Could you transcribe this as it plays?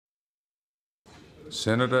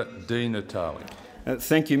Senator Natale.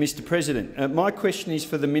 Thank you, Mr President. My question is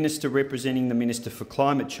for the Minister representing the Minister for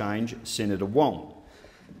Climate Change, Senator Wong.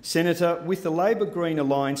 Senator, with the Labor-Green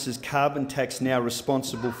Alliance's carbon tax now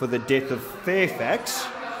responsible for the death of Fairfax,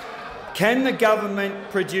 can the government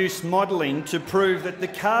produce modelling to prove that the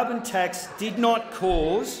carbon tax did not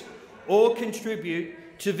cause or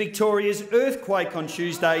contribute to Victoria's earthquake on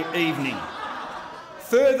Tuesday evening?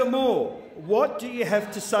 Furthermore, what do you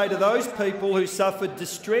have to say to those people who suffered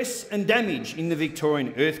distress and damage in the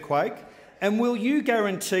Victorian earthquake? And will you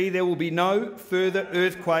guarantee there will be no further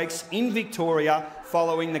earthquakes in Victoria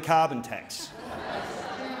following the carbon tax?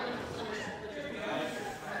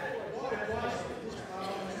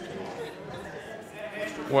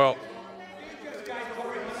 Well,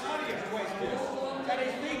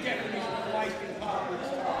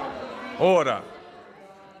 order.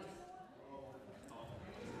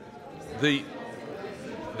 The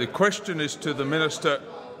question is to the Minister.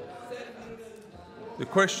 The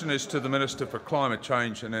question is to the Minister for Climate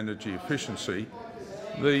Change and Energy Efficiency.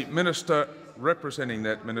 The Minister representing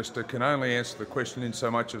that Minister can only answer the question in so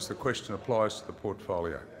much as the question applies to the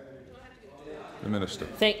portfolio. The Minister.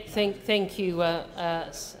 Thank you,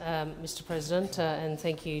 Mr President, and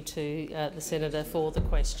thank you to the Senator for the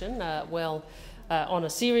question. On a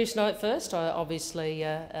serious note first, obviously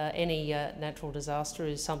any natural disaster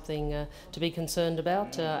is something to be concerned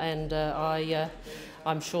about, and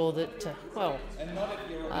I'm sure that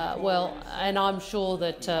and I'm sure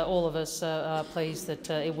that all of us are pleased that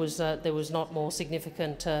there was not more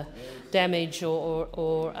significant damage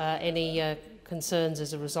or any concerns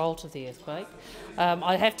as a result of the earthquake.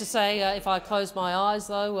 I have to say, if I closed my eyes,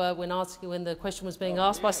 though, when the question was being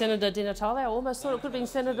asked by Senator Natale, I almost thought it could have been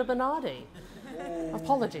Senator Bernardi.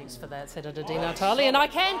 Apologies for that, Senator Natale. And I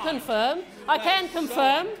can confirm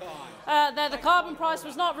that the carbon price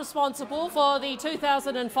was not responsible for the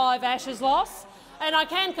 2005 Ashes loss, and I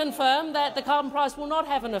can confirm that the carbon price will not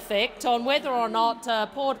have an effect on whether or not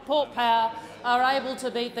Port Power are able to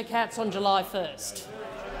beat the Cats on July 1st.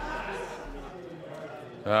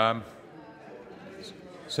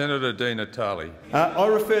 Senator Natale. I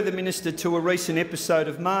refer the Minister to a recent episode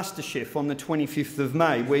of MasterChef on the 25th of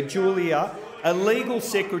May, where Julia, a legal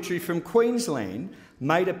secretary from Queensland,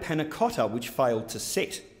 made a panna cotta which failed to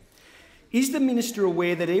set. Is the Minister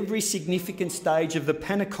aware that every significant stage of the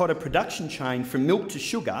panna cotta production chain from milk to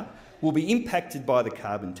sugar will be impacted by the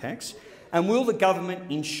carbon tax? And will the government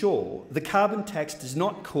ensure the carbon tax does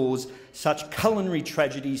not cause such culinary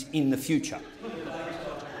tragedies in the future?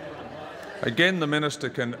 Again, the Minister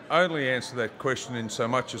can only answer that question in so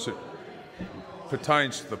much as it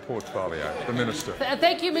pertains to the portfolio. The Minister.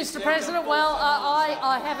 Thank you, Mr President. Well,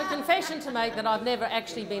 I have a confession to make that I've never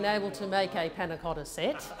actually been able to make a panna cotta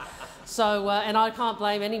set. So, and I can't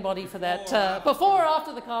blame anybody for that before or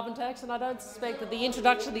after the carbon tax, and I don't suspect that the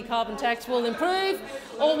introduction of the carbon tax will improve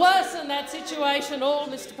or worsen that situation. Or,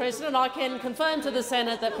 Mr President, I can confirm to the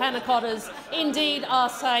Senate that panna cottas indeed are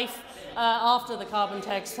safe after the carbon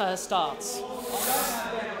tax starts.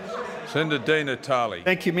 Senator Natale.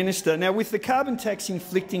 Thank you, Minister. Now, with the carbon tax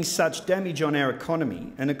inflicting such damage on our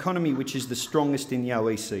economy, an economy which is the strongest in the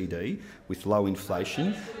OECD, with low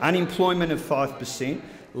inflation, unemployment of 5%,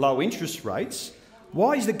 low interest rates,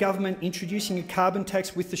 why is the government introducing a carbon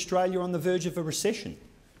tax with Australia on the verge of a recession?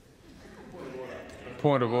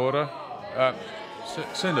 Point of order.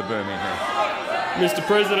 Senator Birmingham. Mr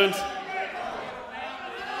President.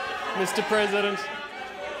 Mr President.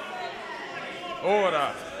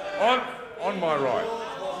 Order. On my right.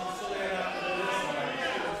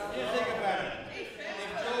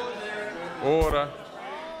 Order.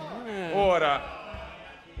 Order.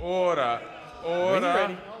 Order.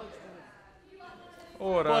 Order.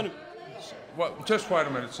 Order. Well, just wait a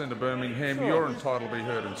minute, Senator Birmingham. Sure. You're entitled to be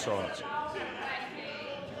heard in silence.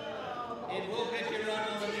 It will get you run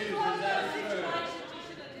on the news.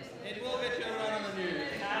 It will get you run on the news.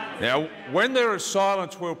 Now, when there is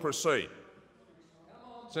silence, we'll proceed.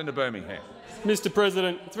 Senator Birmingham. Mr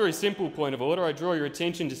President, it's a very simple point of order. I draw your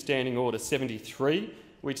attention to Standing Order 73,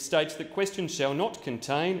 which states that questions shall not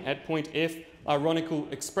contain, at point F, ironical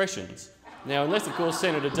expressions. Now, unless, of course,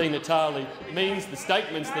 Senator Natale means the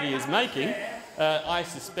statements that he is making, I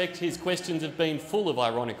suspect his questions have been full of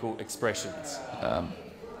ironical expressions.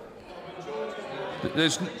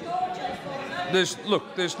 There's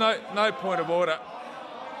no point of order.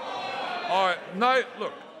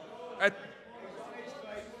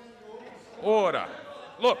 Order.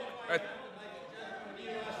 Look.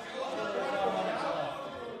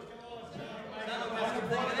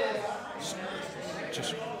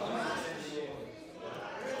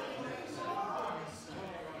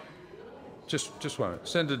 Just one minute.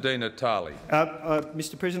 Senator Di Natale.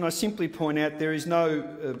 Mr President, I simply point out there is no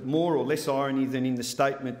more or less irony than in the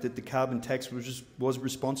statement that the carbon tax was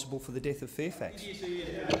responsible for the death of Fairfax.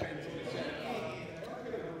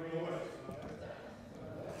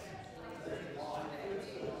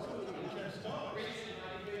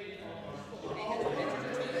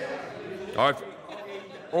 Order.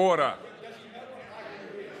 Order.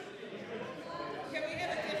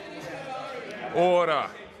 Order.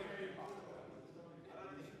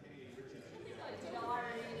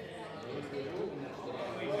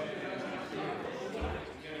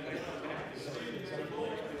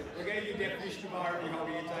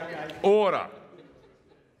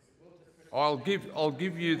 I'll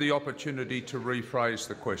give you the opportunity to rephrase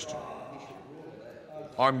the question.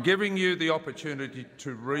 I'm giving you the opportunity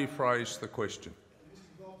to rephrase the question.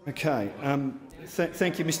 Okay.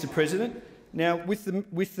 Thank you, Mr President. Now, with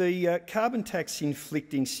the carbon tax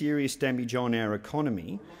inflicting serious damage on our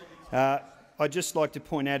economy, I'd just like to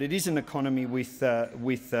point out it is an economy with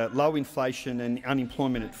low inflation and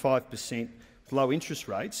unemployment at 5%, low interest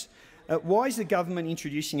rates. Why is the government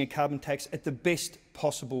introducing a carbon tax at the best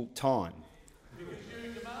possible time?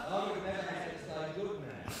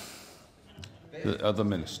 The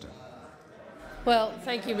Minister. Well,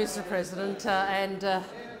 thank you, Mr President,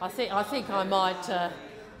 I think I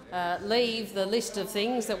might leave the list of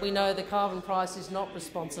things that we know the carbon price is not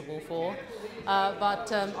responsible for,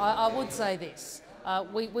 but I would say this.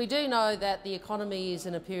 We do know that the economy is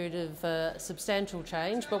in a period of substantial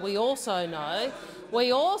change, but we also know,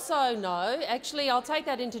 actually I'll take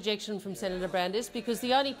that interjection from Senator Brandis, because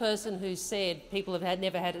the only person who said people have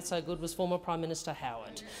never had it so good was former Prime Minister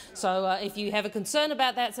Howard. So if you have a concern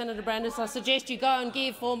about that, Senator Brandis, I suggest you go and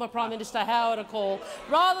give former Prime Minister Howard a call,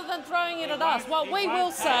 rather than throwing it at us. What we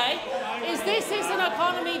will say is this is an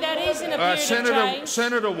economy that is in a period of change.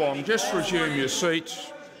 Senator Wong, just resume your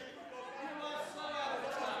seats.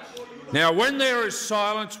 Now, when there is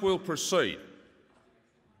silence, we'll proceed.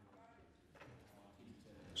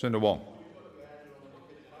 Senator Wong.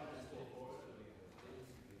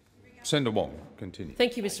 Senator Wong, continue.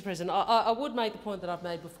 Thank you, Mr President. I would make the point that I've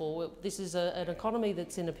made before. This is an economy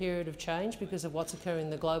that's in a period of change because of what's occurring in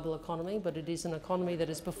the global economy, but it is an economy that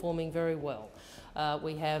is performing very well.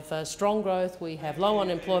 We have strong growth, we have low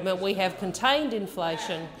unemployment, we have contained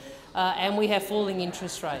inflation, and we have falling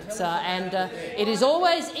interest rates. It is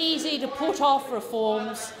always easy to put off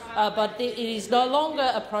reforms, but it is no longer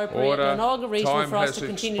appropriate, no longer reasonable for us to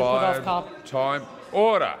continue to put off carbon.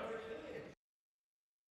 Order.